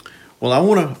Well, I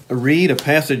want to read a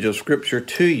passage of Scripture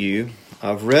to you.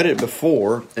 I've read it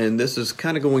before, and this is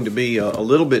kind of going to be a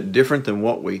little bit different than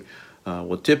what we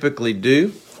will typically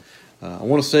do. I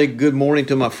want to say good morning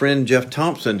to my friend Jeff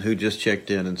Thompson, who just checked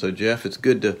in. And so, Jeff, it's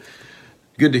good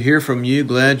to hear from you.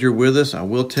 Glad you're with us. I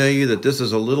will tell you that this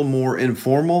is a little more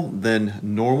informal than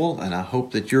normal, and I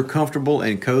hope that you're comfortable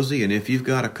and cozy. And if you've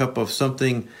got a cup of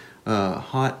something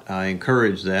hot, I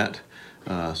encourage that.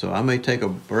 So I may take a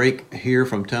break here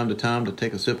from time to time to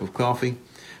take a sip of coffee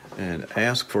and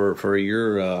ask for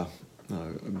your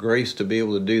grace to be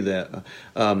able to do that.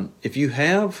 If you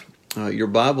have your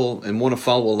Bible and want to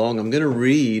follow along, I'm going to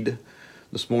read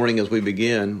this morning as we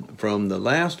begin from the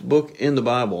last book in the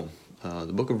Bible,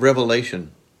 the book of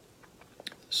Revelation.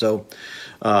 So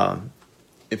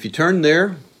if you turn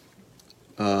there,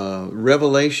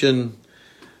 Revelation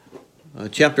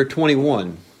chapter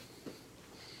 21.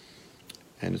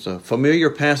 And it's a familiar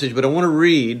passage, but I want to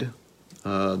read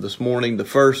this morning the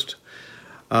first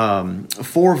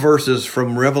 4 verses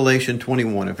from Revelation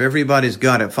 21. If everybody's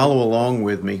got it, follow along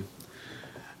with me.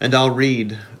 And I'll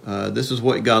read. This is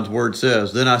what God's Word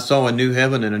says. Then I saw a new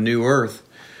heaven and a new earth.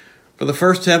 For the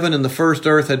first heaven and the first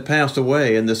earth had passed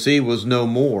away, and the sea was no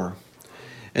more.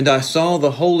 And I saw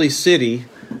the holy city,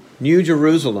 New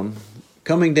Jerusalem,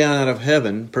 coming down out of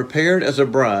heaven, prepared as a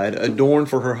bride adorned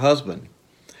for her husband.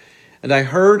 And I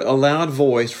heard a loud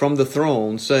voice from the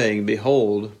throne saying,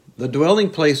 Behold, the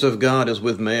dwelling place of God is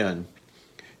with man.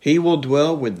 He will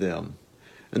dwell with them,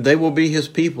 and they will be his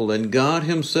people, and God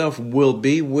himself will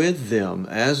be with them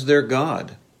as their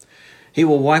God. He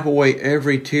will wipe away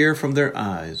every tear from their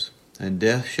eyes, and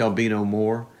death shall be no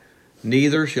more.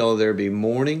 Neither shall there be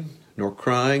mourning, nor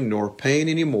crying, nor pain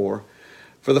any more,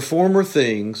 for the former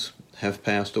things have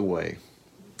passed away.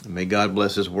 May God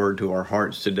bless his word to our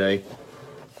hearts today.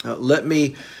 Let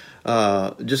me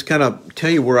just kind of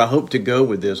tell you where I hope to go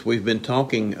with this. We've been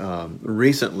talking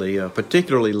recently,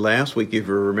 particularly last week, if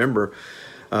you remember,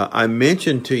 I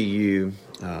mentioned to you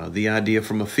the idea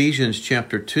from Ephesians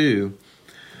chapter 2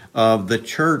 of the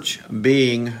church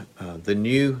being the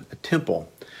new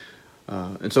temple.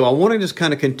 And so I want to just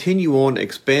kind of continue on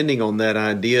expanding on that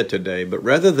idea today, but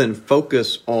rather than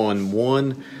focus on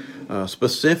one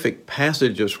specific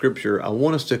passage of Scripture, I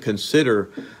want us to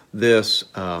consider this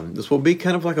will be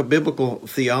kind of like a biblical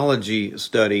theology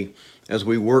study as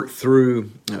we work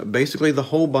through basically the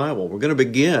whole Bible. We're going to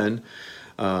begin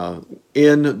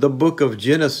in the book of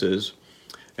Genesis.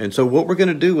 And so what we're going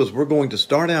to do is we're going to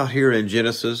start out here in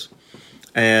Genesis,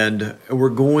 and we're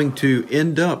going to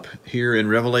end up here in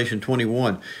Revelation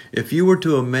 21. If you were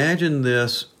to imagine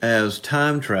this as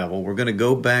time travel, we're going to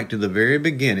go back to the very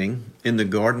beginning in the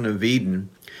Garden of Eden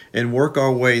and work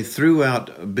our way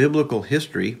throughout biblical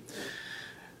history.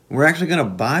 We're actually going to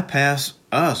bypass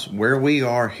us where we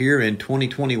are here in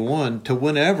 2021 to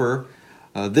whenever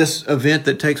this event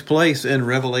that takes place in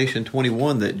Revelation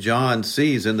 21 that John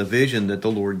sees in the vision that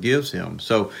the Lord gives him.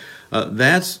 So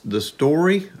that's the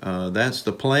story, that's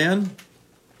the plan,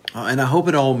 and I hope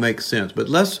it all makes sense. But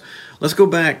let's go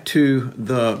back to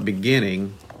the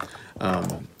beginning.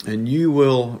 And you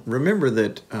will remember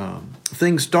that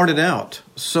things started out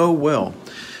so well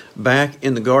back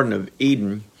in the Garden of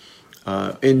Eden.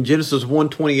 In Genesis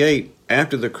 1:28,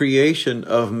 after the creation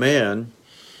of man,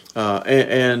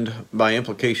 and by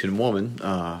implication woman,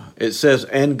 it says,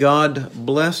 and God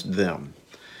blessed them.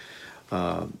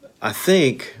 I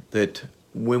think that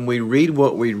when we read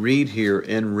what we read here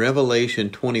in Revelation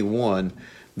 21,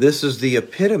 this is the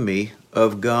epitome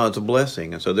of God's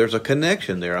blessing. And so there's a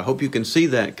connection there. I hope you can see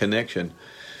that connection.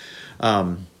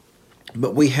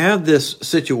 But we have this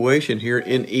situation here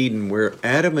in Eden where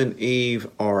Adam and Eve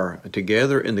are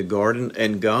together in the garden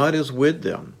and God is with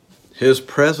them. His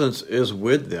presence is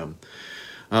with them.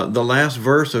 The last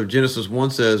verse of Genesis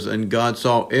 1 says, and God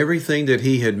saw everything that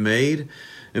he had made,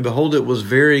 and behold, it was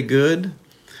very good.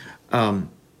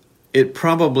 It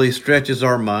probably stretches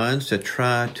our minds to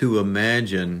try to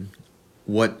imagine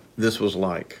what this was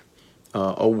like.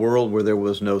 A world where there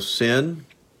was no sin,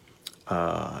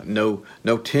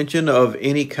 no tension of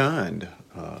any kind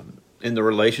in the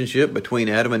relationship between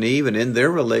Adam and Eve and in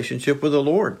their relationship with the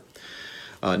Lord.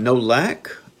 No lack,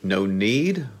 no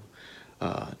need,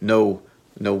 no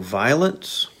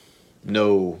violence,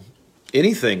 no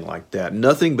anything like that.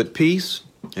 Nothing but peace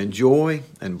and joy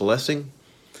and blessing.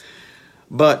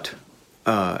 But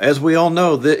as we all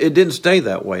know, it didn't stay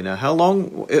that way. Now, how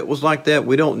long it was like that,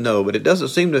 we don't know, but it doesn't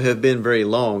seem to have been very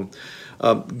long.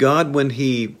 God, when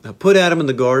he put Adam in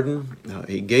the garden,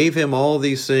 he gave him all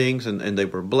these things, and they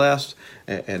were blessed,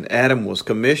 and Adam was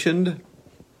commissioned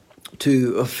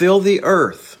to fill the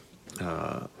earth.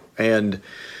 And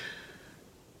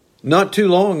Not too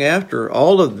long after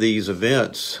all of these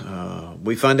events,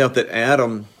 we find out that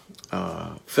Adam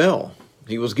fell.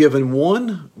 He was given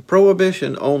one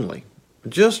prohibition only,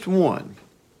 just one.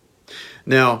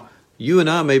 Now, you and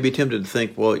I may be tempted to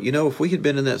think, well, if we had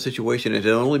been in that situation and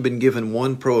had only been given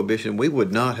one prohibition, we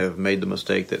would not have made the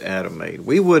mistake that Adam made.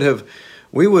 We would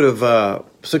have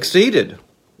succeeded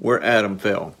where Adam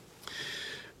fell.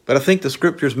 But I think the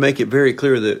scriptures make it very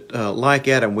clear that, like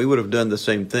Adam, we would have done the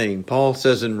same thing. Paul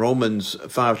says in Romans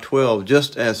 5:12,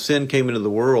 just as sin came into the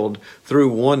world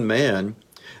through one man,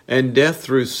 and death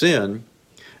through sin,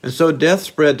 and so death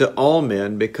spread to all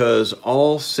men because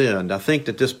all sinned. I think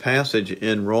that this passage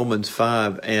in Romans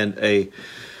 5 and a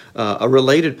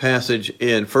related passage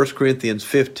in 1 Corinthians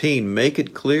 15 make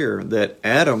it clear that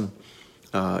Adam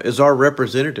is our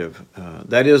representative.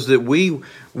 That is, that we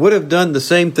would have done the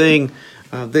same thing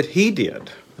that he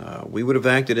did. We would have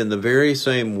acted in the very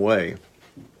same way.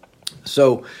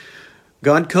 So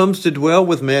God comes to dwell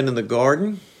with man in the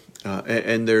garden,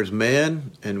 and there's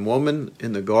man and woman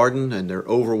in the garden, and they're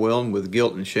overwhelmed with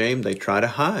guilt and shame. They try to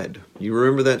hide. You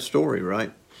remember that story,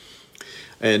 right?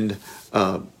 And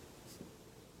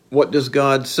what does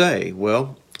God say?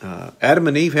 Well, Adam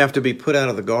and Eve have to be put out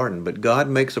of the garden, but God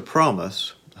makes a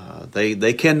promise.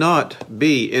 They cannot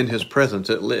be in his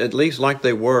presence, at least like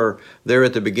they were there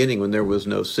at the beginning when there was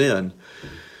no sin.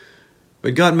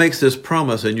 But God makes this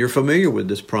promise, and you're familiar with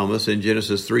this promise in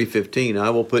Genesis 3:15. I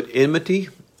will put enmity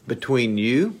between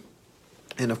you,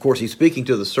 and of course he's speaking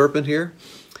to the serpent here,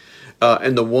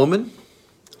 and the woman,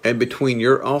 and between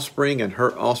your offspring and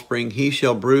her offspring, he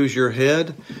shall bruise your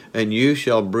head, and you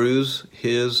shall bruise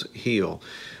his heel.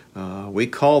 We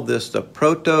call this the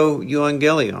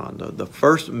proto-evangelion, the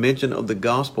first mention of the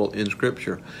gospel in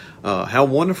Scripture. How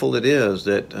wonderful it is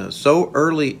that so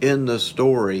early in the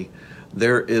story,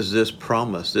 there is this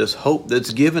promise, this hope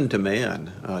that's given to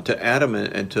man, to Adam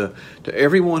and to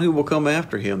everyone who will come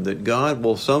after him, that God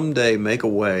will someday make a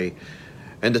way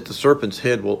and that the serpent's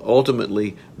head will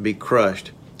ultimately be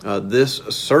crushed. This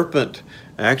serpent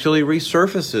actually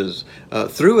resurfaces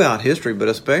throughout history, but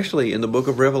especially in the book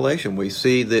of Revelation. We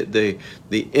see that the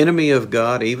enemy of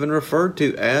God even referred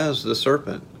to as the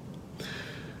serpent.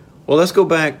 Well, let's go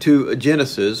back to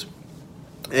Genesis.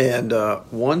 And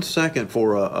 1 second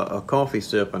for a coffee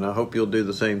sip, and I hope you'll do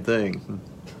the same thing.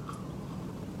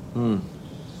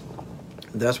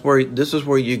 This is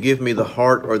where you give me the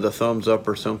heart or the thumbs up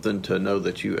or something to know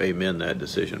that you amen that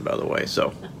decision, by the way.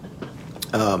 So,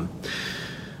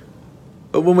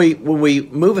 but when we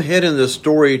move ahead in this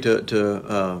story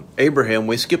to Abraham,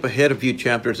 we skip ahead a few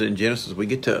chapters in Genesis. We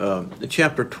get to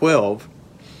chapter 12.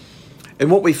 And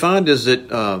what we find is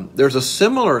that there's a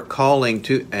similar calling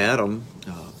to Adam.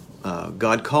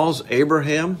 God calls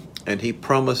Abraham, and he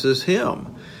promises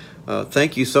him.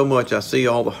 Thank you so much. I see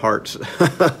all the hearts.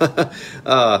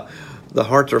 The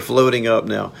hearts are floating up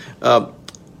now.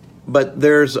 But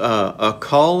there's a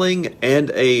calling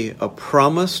and a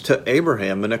promise to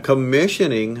Abraham and a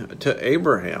commissioning to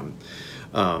Abraham.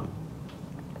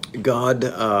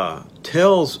 God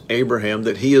tells Abraham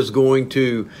that he is going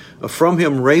to, from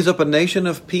him, raise up a nation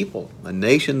of people, a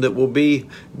nation that will be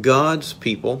God's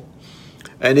people.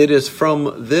 And it is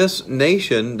from this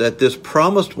nation that this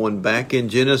promised one back in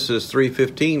Genesis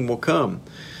 3:15 will come.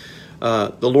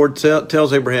 The Lord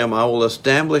tells Abraham, I will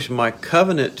establish my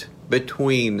covenant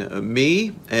between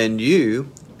me and you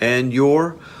and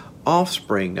your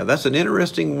offspring. Now that's an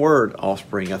interesting word,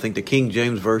 offspring. I think the King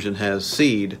James Version has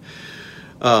seed.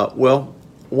 Well,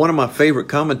 one of my favorite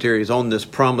commentaries on this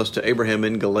promise to Abraham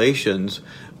in Galatians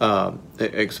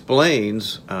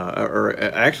explains, or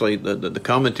actually the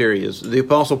commentary is the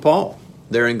Apostle Paul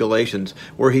there in Galatians,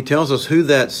 where he tells us who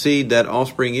that seed, that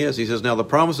offspring is. He says, now the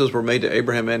promises were made to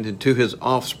Abraham and to his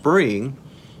offspring.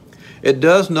 It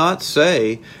does not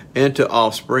say, and to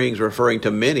offsprings, referring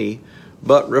to many,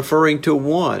 but referring to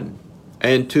one,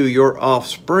 and to your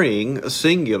offspring,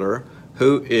 singular,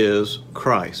 who is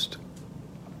Christ.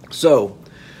 So,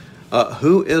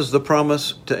 who is the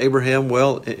promise to Abraham?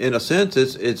 Well, in a sense,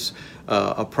 it's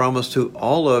a promise to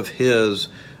all of his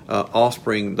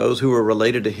offspring, those who are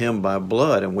related to him by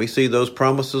blood, and we see those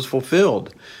promises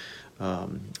fulfilled.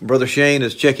 Brother Shane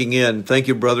is checking in. Thank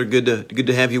you, brother. Good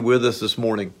to have you with us this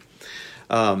morning.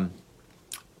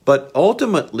 But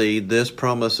ultimately, this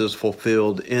promise is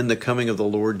fulfilled in the coming of the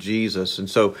Lord Jesus. And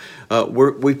so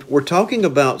we're talking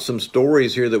about some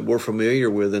stories here that we're familiar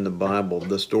with in the Bible,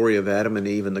 the story of Adam and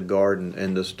Eve in the garden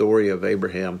and the story of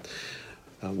Abraham.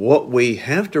 What we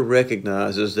have to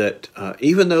recognize is that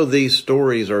even though these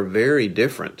stories are very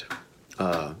different,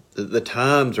 the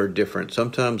times are different.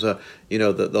 Sometimes, the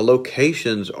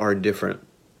locations are different.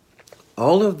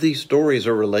 All of these stories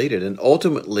are related, and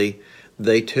ultimately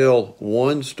they tell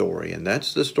one story, and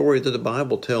that's the story that the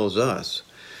Bible tells us.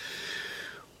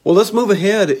 Well, let's move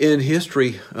ahead in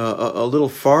history a little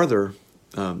farther.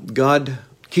 God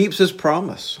keeps his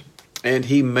promise, and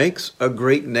he makes a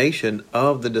great nation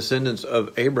of the descendants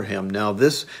of Abraham. Now,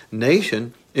 this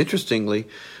nation, interestingly,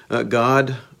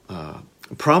 God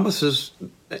promises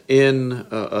in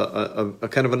a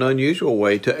kind of an unusual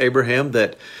way to Abraham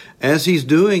that as he's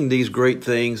doing these great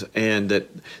things and that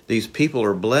these people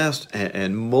are blessed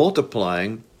and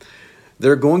multiplying,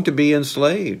 they're going to be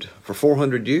enslaved for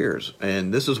 400 years.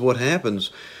 And this is what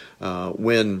happens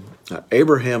when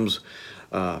Abraham's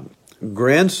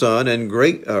grandson and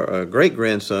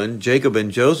great-grandson, Jacob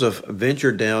and Joseph,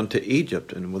 ventured down to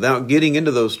Egypt. And without getting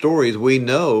into those stories, we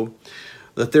know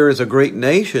that there is a great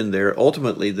nation there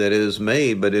ultimately that is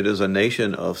made, but it is a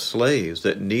nation of slaves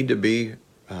that need to be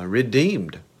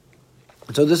redeemed.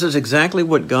 So this is exactly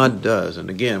what God does. And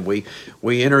again, we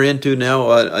enter into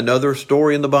now another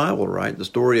story in the Bible, right? The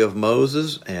story of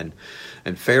Moses and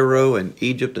Pharaoh and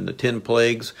Egypt and the 10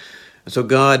 plagues. And so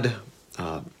God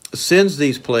sends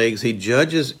these plagues. He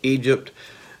judges Egypt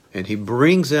and he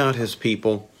brings out his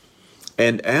people.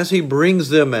 And as he brings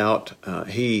them out,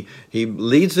 he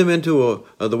leads them into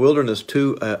the wilderness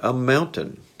to a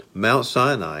mountain, Mount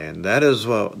Sinai. And that is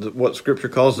what Scripture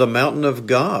calls the mountain of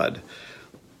God.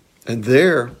 And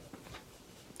there,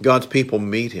 God's people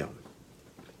meet him.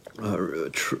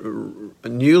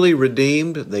 Newly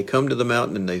redeemed, they come to the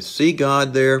mountain and they see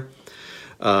God there.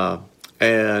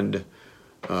 And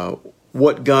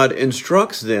what God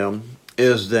instructs them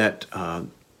is that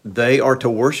they are to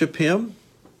worship him.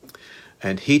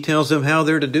 And he tells them how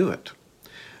they're to do it.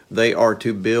 They are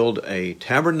to build a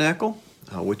tabernacle,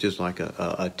 which is like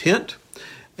a tent.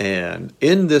 And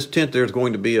in this tent, there's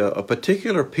going to be a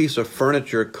particular piece of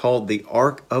furniture called the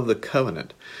Ark of the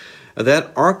Covenant.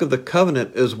 That Ark of the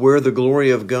Covenant is where the glory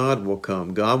of God will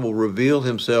come. God will reveal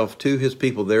himself to his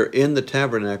people there in the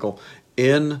tabernacle,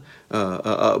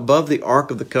 above the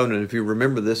Ark of the Covenant. If you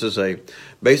remember, this is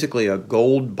basically a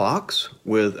gold box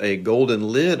with a golden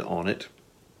lid on it.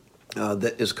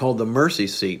 That is called the mercy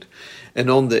seat. And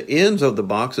on the ends of the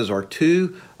boxes are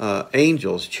two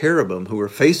angels, cherubim, who are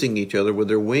facing each other with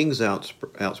their wings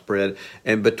outspread.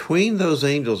 And between those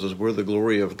angels is where the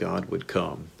glory of God would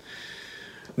come.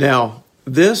 Now,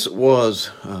 this was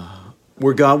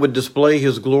where God would display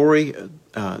his glory.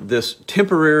 This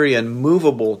temporary and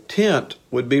movable tent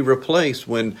would be replaced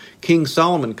when King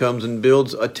Solomon comes and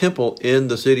builds a temple in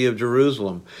the city of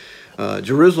Jerusalem.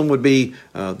 Jerusalem would be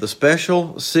the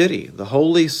special city, the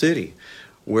holy city,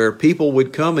 where people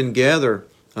would come and gather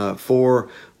for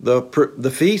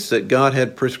the feasts that God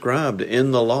had prescribed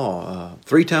in the law.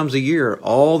 3 times a year,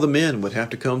 all the men would have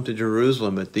to come to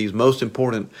Jerusalem at these most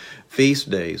important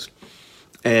feast days.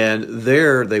 And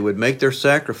there they would make their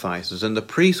sacrifices, and the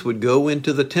priests would go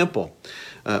into the temple.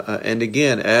 And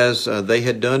again, as they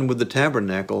had done with the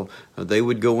tabernacle, they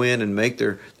would go in and make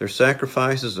their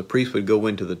sacrifices. The priest would go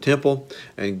into the temple,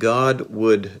 and God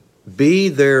would be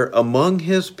there among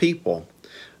his people,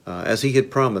 as he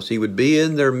had promised. He would be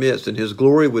in their midst, and his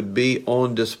glory would be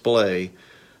on display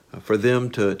for them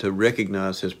to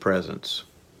recognize his presence.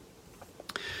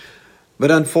 But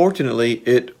unfortunately,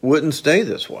 it wouldn't stay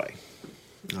this way.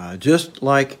 Just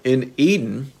like in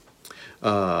Eden,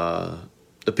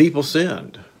 the people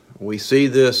sinned. We see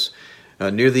this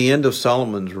near the end of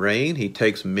Solomon's reign. He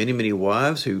takes many, many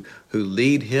wives who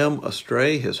lead him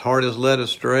astray. His heart is led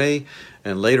astray.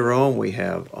 And later on we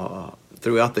have,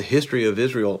 throughout the history of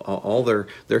Israel, all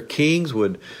their kings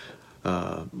would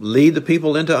lead the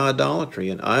people into idolatry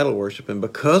and idol worship. And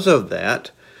because of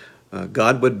that,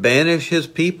 God would banish his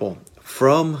people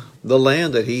from the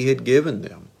land that he had given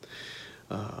them.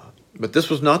 But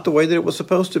this was not the way that it was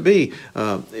supposed to be.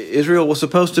 Israel was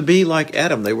supposed to be like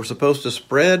Adam. They were supposed to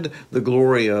spread the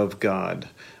glory of God.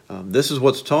 This is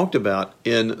what's talked about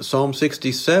in Psalm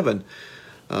 67,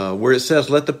 where it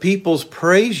says, "Let the peoples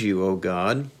praise you, O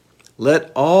God.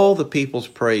 Let all the peoples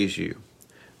praise you.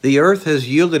 The earth has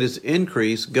yielded its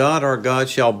increase. God, our God,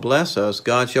 shall bless us.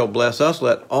 God shall bless us.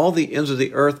 Let all the ends of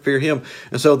the earth fear him."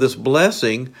 And so this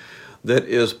blessing that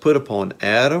is put upon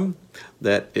Adam,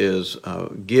 that is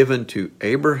given to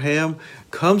Abraham,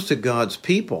 comes to God's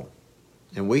people.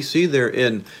 And we see there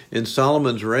in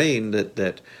Solomon's reign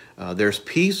that there's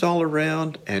peace all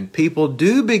around, and people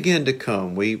do begin to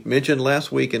come. We mentioned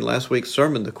last week in last week's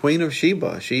sermon, the Queen of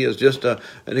Sheba. She is just an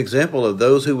example of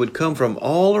those who would come from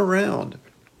all around.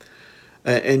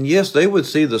 And yes, they would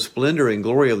see the splendor and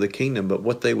glory of the kingdom, but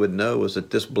what they would know is that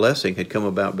this blessing had come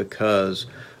about because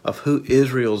of who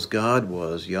Israel's God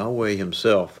was, Yahweh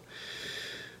himself.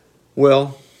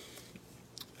 Well,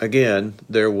 again,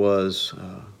 there was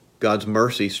God's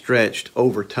mercy stretched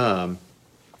over time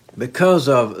because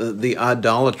of the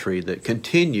idolatry that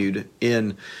continued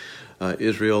in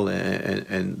Israel,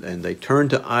 and they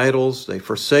turned to idols, they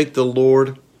forsake the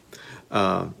Lord.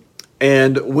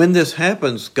 And when this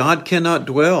happens, God cannot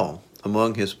dwell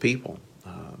among his people.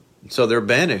 So they're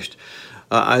banished.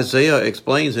 Isaiah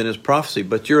explains in his prophecy,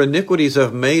 "But your iniquities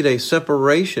have made a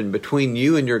separation between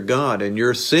you and your God, and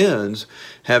your sins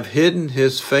have hidden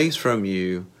his face from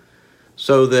you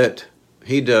so that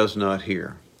he does not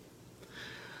hear."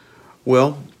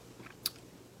 Well,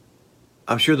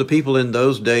 I'm sure the people in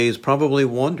those days probably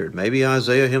wondered. Maybe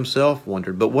Isaiah himself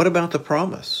wondered. But what about the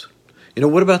promise?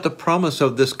 What about the promise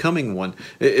of this coming one?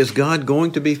 Is God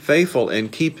going to be faithful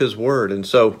and keep his word? And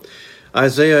so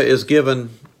Isaiah is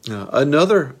given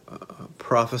another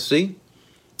prophecy.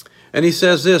 And he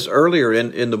says this earlier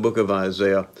in the book of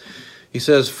Isaiah. He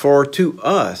says, "For to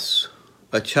us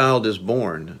a child is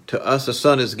born, to us a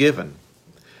son is given,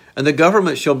 and the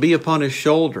government shall be upon his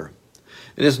shoulder.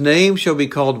 And his name shall be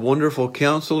called Wonderful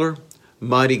Counselor,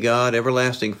 Mighty God,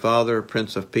 Everlasting Father,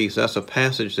 Prince of Peace." That's a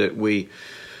passage that we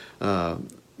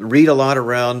read a lot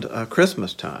around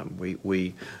Christmas time.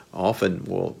 We often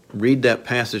will read that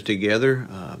passage together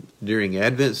during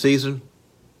Advent season.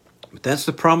 But that's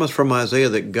the promise from Isaiah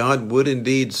that God would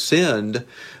indeed send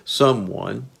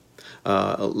someone.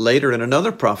 Later in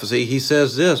another prophecy, he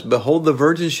says this, "Behold, the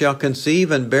virgin shall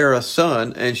conceive and bear a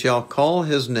son, and shall call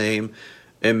his name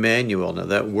Emmanuel." Now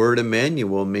that word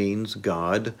Emmanuel means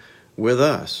God with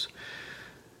us.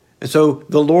 And so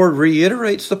the Lord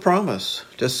reiterates the promise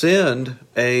to send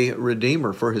a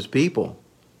Redeemer for his people.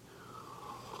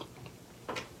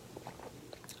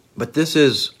 But this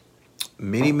is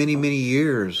many, many, many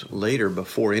years later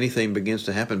before anything begins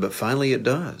to happen, but finally it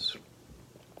does.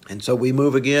 And so we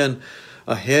move again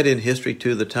ahead in history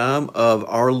to the time of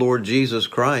our Lord Jesus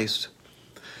Christ.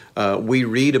 We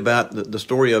read about the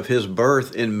story of his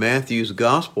birth in Matthew's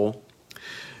gospel.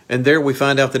 And there we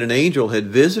find out that an angel had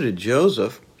visited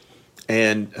Joseph.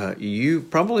 And you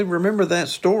probably remember that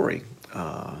story.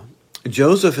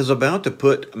 Joseph is about to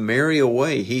put Mary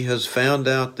away. He has found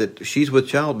out that she's with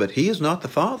child, but he is not the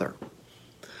father.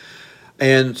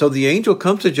 And so the angel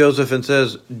comes to Joseph and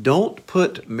says, "Don't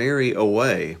put Mary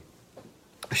away.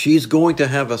 She's going to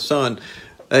have a son,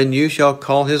 and you shall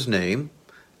call his name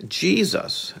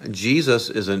Jesus." Jesus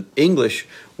is an English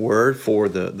word for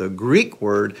the Greek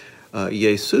word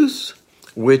Jesus,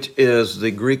 which is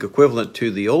the Greek equivalent to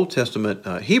the Old Testament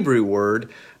Hebrew word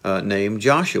named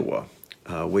Joshua,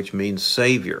 which means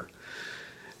Savior.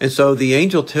 And so the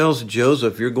angel tells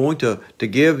Joseph, you're going to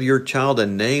give your child a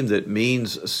name that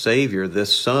means Savior,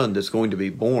 this son that's going to be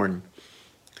born.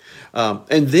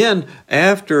 And then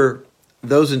after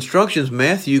those instructions,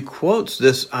 Matthew quotes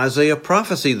this Isaiah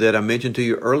prophecy that I mentioned to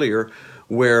you earlier,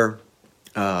 where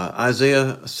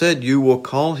Isaiah said, "You will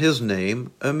call his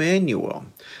name Emmanuel."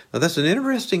 Now that's an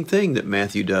interesting thing that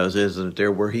Matthew does, isn't it?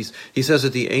 There, where he says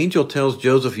that the angel tells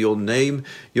Joseph, you're going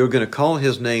to call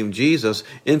his name Jesus,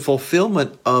 in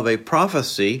fulfillment of a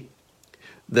prophecy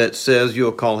that says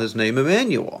you'll call his name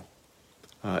Emmanuel.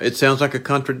 It sounds like a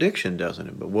contradiction, doesn't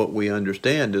it? But what we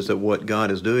understand is that what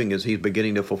God is doing is he's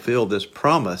beginning to fulfill this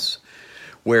promise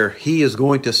where he is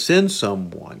going to send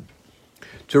someone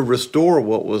to restore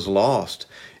what was lost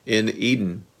in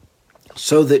Eden,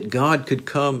 so that God could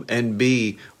come and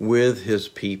be with his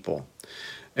people.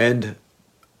 And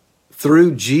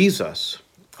through Jesus,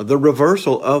 the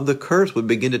reversal of the curse would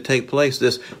begin to take place.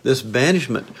 This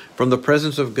banishment from the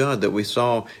presence of God that we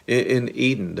saw in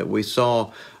Eden, that we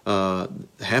saw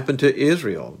happen to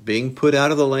Israel, being put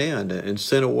out of the land and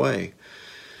sent away.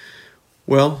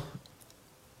 Well,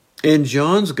 in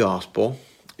John's gospel,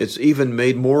 it's even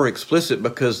made more explicit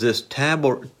because this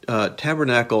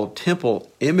tabernacle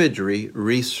temple imagery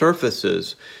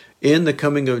resurfaces in the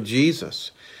coming of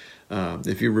Jesus.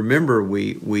 If you remember,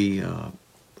 we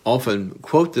often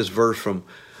quote this verse from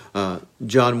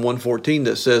John 1:14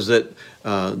 that says that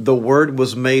the Word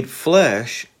was made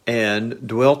flesh and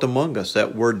dwelt among us.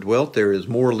 That word dwelt there is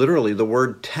more literally the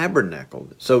word tabernacle.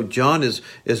 So John is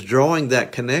drawing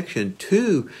that connection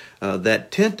to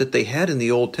that tent that they had in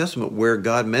the Old Testament where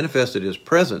God manifested his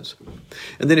presence.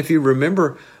 And then if you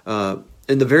remember,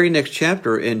 in the very next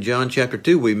chapter, in John chapter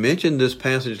 2, we mentioned this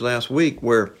passage last week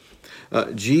where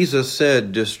Jesus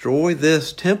said, "Destroy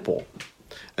this temple,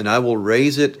 and I will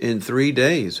raise it in 3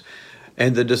 days."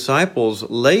 And the disciples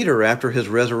later, after his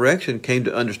resurrection, came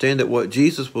to understand that what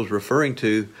Jesus was referring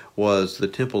to was the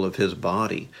temple of his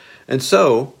body. And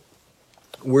so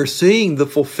we're seeing the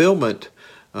fulfillment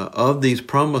of these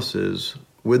promises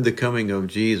with the coming of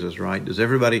Jesus, right? Does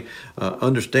everybody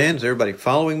understand? Is everybody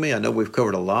following me? I know we've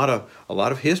covered a lot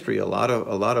of history, a lot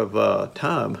of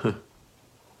time.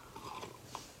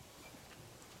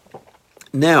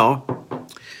 Now,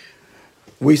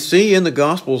 we see in the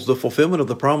Gospels the fulfillment of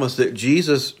the promise that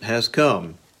Jesus has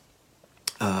come,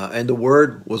 and the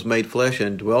Word was made flesh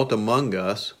and dwelt among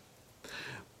us.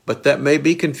 But that may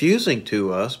be confusing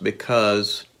to us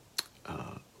because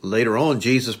later on,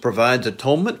 Jesus provides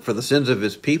atonement for the sins of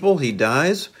his people. He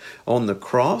dies on the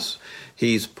cross.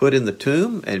 He's put in the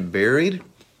tomb and buried.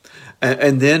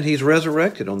 And then he's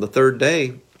resurrected on the third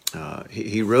day.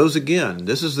 He rose again.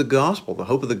 This is the gospel, the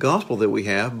hope of the gospel that we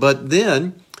have. But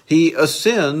then he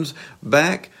ascends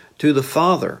back to the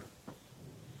Father.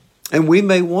 And we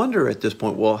may wonder at this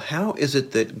point, well, how is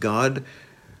it that God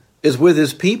is with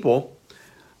his people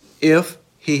if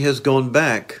he has gone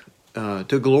back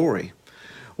to glory?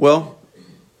 Well,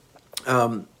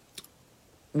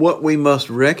 what we must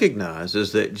recognize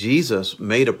is that Jesus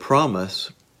made a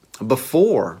promise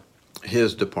before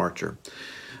his departure.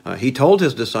 He told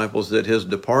his disciples that his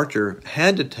departure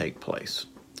had to take place.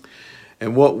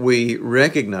 And what we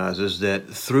recognize is that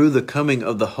through the coming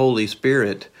of the Holy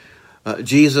Spirit,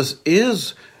 Jesus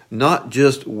is not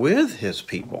just with his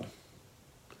people,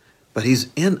 but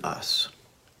he's in us.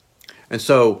 And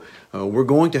so we're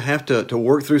going to have to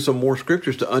work through some more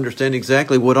scriptures to understand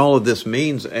exactly what all of this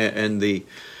means and the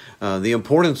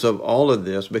importance of all of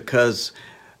this, because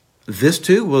this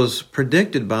too was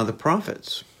predicted by the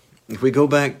prophets. If we go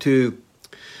back to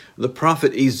the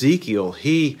prophet Ezekiel,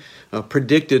 he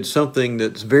predicted something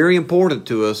that's very important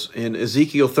to us in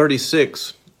Ezekiel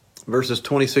 36, verses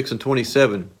 26 and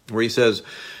 27, where he says,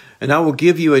 "And I will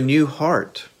give you a new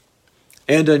heart,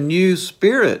 and a new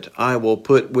spirit I will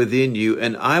put within you,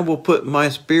 and I will put my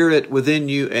spirit within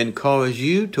you and cause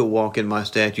you to walk in my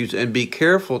statutes and be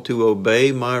careful to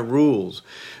obey my rules."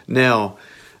 Now,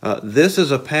 this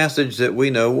is a passage that we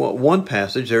know, one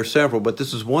passage, there are several, but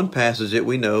this is one passage that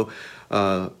we know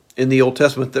in the Old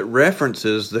Testament that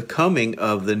references the coming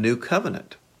of the new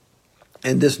covenant.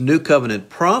 And this new covenant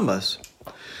promise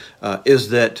is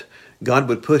that God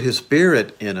would put his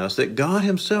spirit in us, that God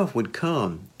himself would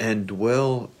come and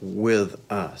dwell with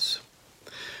us.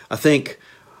 I think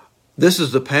this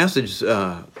is the passage,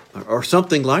 or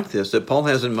something like this, that Paul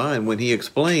has in mind when he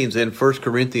explains in 1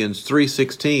 Corinthians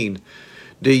 3:16,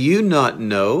 "Do you not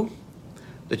know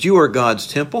that you are God's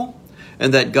temple,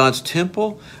 and that God's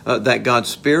temple, that God's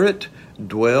Spirit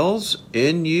dwells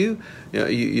in you?"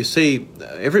 You see,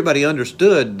 everybody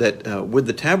understood that with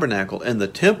the tabernacle and the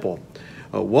temple,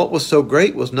 what was so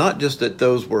great was not just that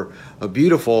those were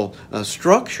beautiful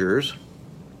structures,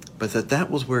 but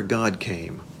that was where God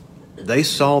came. They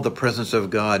saw the presence of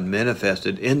God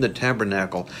manifested in the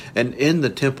tabernacle and in the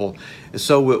temple. And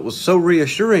so it was so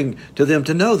reassuring to them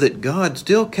to know that God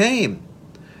still came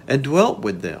and dwelt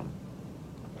with them.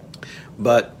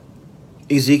 But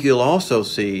Ezekiel also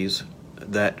sees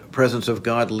that presence of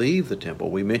God leave the temple.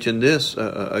 We mentioned this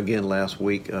again last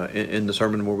week in the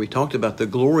sermon where we talked about the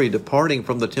glory departing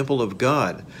from the temple of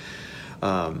God.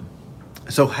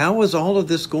 So how is all of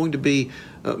this going to be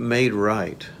made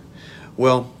right?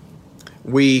 Well,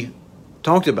 we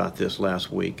talked about this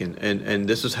last week, and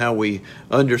this is how we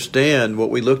understand what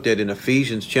we looked at in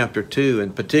Ephesians chapter 2,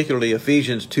 and particularly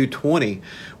Ephesians 2:20,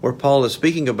 where Paul is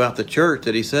speaking about the church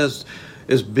that he says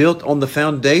is built on the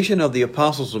foundation of the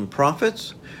apostles and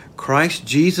prophets, Christ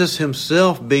Jesus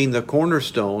himself being the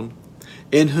cornerstone,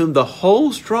 in whom the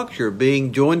whole structure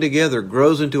being joined together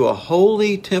grows into a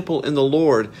holy temple in the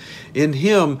Lord. In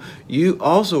him you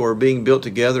also are being built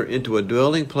together into a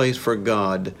dwelling place for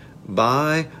God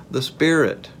by the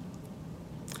Spirit.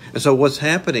 And so what's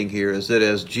happening here is that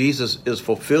as Jesus is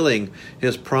fulfilling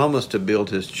his promise to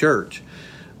build his church,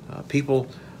 people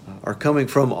are coming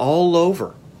from all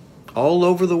over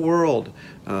the world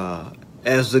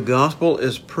as the gospel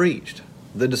is preached.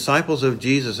 The disciples of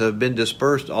Jesus have been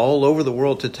dispersed all over the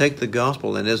world to take the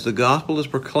gospel, and as the gospel is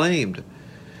proclaimed,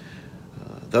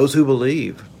 those who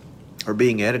believe are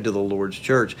being added to the Lord's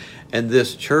church. And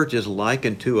this church is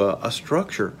likened to a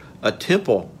structure, a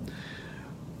temple.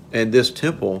 And this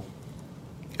temple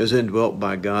is indwelt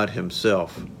by God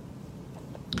himself.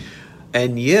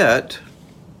 And yet,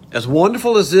 as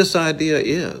wonderful as this idea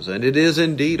is, and it is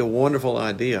indeed a wonderful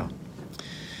idea,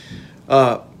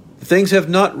 things have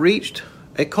not reached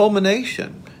a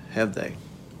culmination, have they?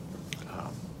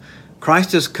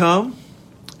 Christ has come,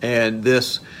 and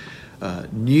this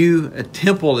new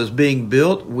temple is being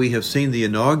built. We have seen the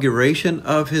inauguration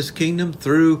of his kingdom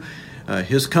through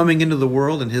his coming into the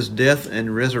world and his death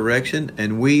and resurrection,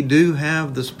 and we do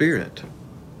have the Spirit.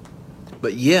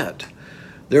 But yet,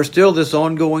 there's still this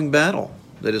ongoing battle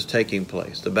that is taking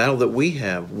place, the battle that we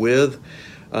have with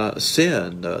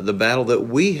sin, the battle that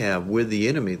we have with the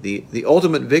enemy. The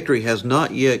ultimate victory has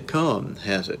not yet come,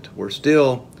 has it? We're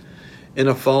still in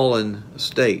a fallen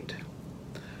state.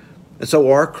 And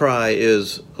so our cry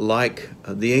is like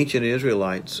the ancient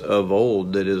Israelites of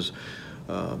old, that is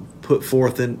put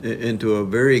forth into a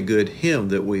very good hymn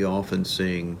that we often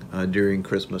sing during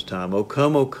Christmas time. O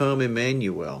come,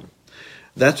 Emmanuel.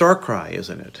 That's our cry,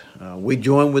 isn't it? We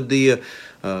join with the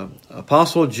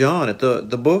Apostle John at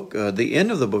the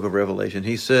end of the book of Revelation.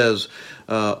 He says,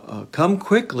 come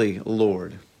quickly,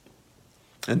 Lord.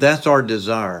 And that's our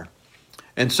desire.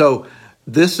 And so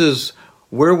this is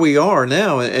where we are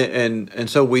now, and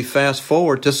so we fast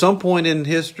forward to some point in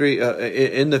history,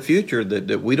 in the future,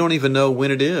 that we don't even know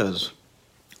when it is,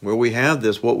 where we have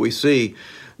this, what we see,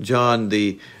 John,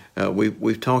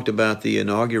 we've talked about the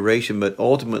inauguration, but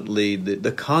ultimately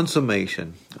the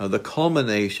consummation, the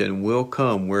culmination will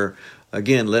come, where,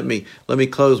 again, let me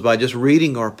close by just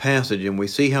reading our passage, and we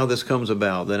see how this comes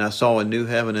about. Then I saw a new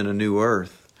heaven and a new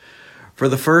earth, for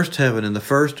the first heaven and the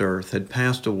first earth had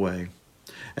passed away,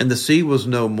 and the sea was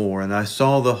no more. And I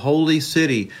saw the holy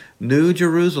city, New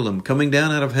Jerusalem, coming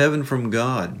down out of heaven from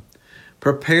God,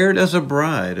 prepared as a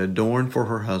bride adorned for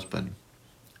her husband.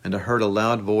 And I heard a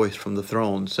loud voice from the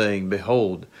throne saying,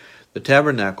 Behold, the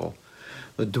tabernacle,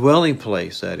 the dwelling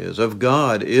place, that is, of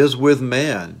God is with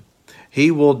man.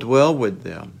 He will dwell with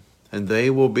them, and they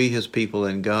will be his people,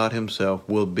 and God himself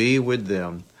will be with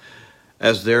them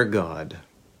as their God.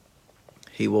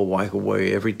 He will wipe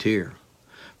away every tear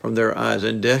from their eyes,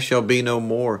 and death shall be no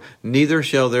more. Neither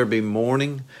shall there be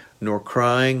mourning, nor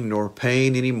crying, nor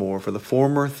pain any more, for the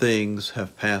former things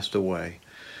have passed away.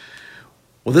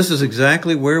 Well, this is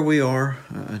exactly where we are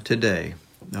today.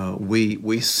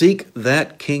 We seek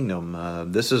that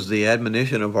kingdom. This is the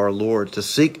admonition of our Lord, to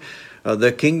seek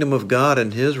the kingdom of God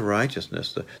and his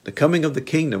righteousness, the coming of the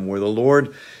kingdom where the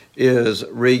Lord is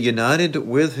reunited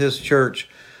with his church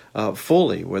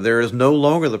fully, where there is no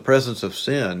longer the presence of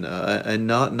sin, and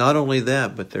not only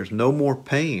that, but there's no more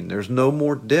pain, there's no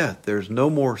more death, there's no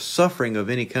more suffering of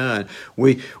any kind.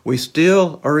 We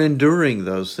still are enduring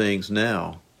those things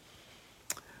now,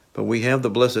 but we have the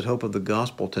blessed hope of the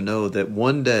gospel to know that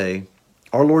one day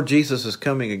our Lord Jesus is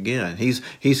coming again.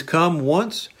 He's come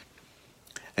once,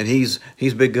 and he's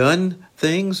begun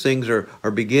things. Things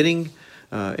are beginning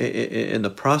in the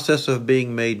process of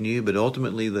being made new, but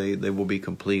ultimately they will be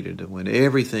completed when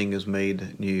everything is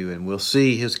made new, and we'll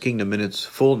see his kingdom in its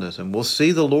fullness, and we'll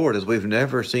see the Lord as we've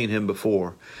never seen him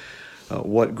before.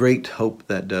 What great hope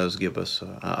that does give us.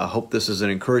 I hope this is an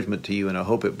encouragement to you, and I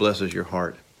hope it blesses your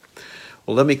heart.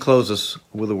 Well, let me close us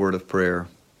with a word of prayer.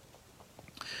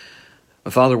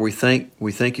 Father, we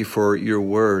thank you for your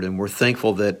word, and we're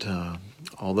thankful that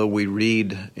although we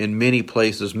read in many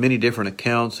places, many different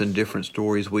accounts and different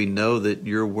stories, we know that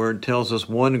your word tells us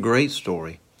one great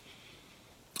story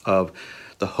of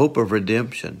the hope of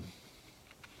redemption.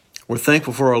 We're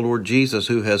thankful for our Lord Jesus,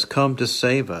 who has come to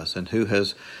save us and who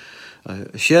has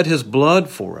shed his blood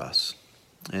for us.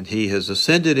 And he has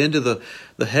ascended into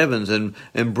the heavens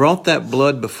and brought that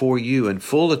blood before you, and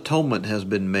full atonement has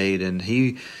been made, and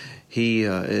He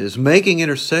is making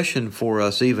intercession for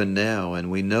us even now, and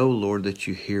we know, Lord, that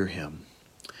you hear him.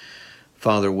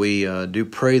 Father, we do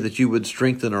pray that you would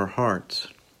strengthen our hearts.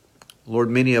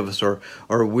 Lord, many of us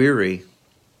are weary.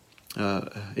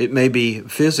 It may be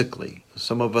physically.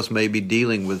 Some of us may be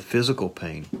dealing with physical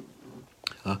pain.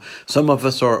 Some of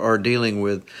us are dealing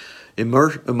with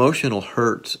emotional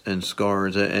hurts and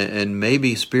scars, and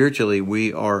maybe spiritually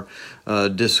we are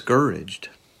discouraged.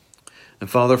 And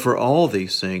Father, for all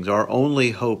these things, our only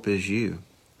hope is you,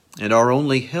 and our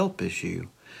only help is you.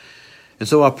 And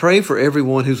so I pray for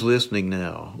everyone who's listening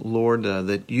now, Lord,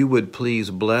 that you would please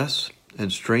bless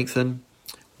and strengthen.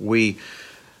 We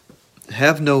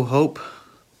have no hope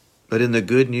but in the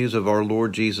good news of our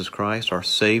Lord Jesus Christ, our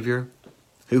Savior,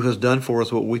 who has done for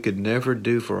us what we could never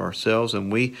do for ourselves,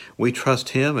 and we trust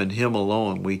him and him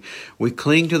alone. We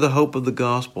cling to the hope of the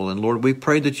gospel, and Lord, we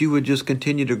pray that you would just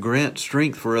continue to grant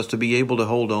strength for us to be able to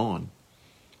hold on.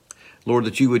 Lord,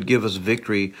 that you would give us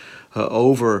victory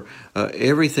over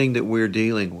everything that we're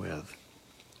dealing with.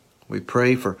 We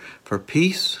pray for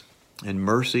peace and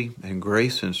mercy and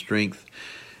grace and strength.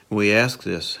 We ask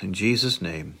this in Jesus'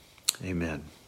 name. Amen.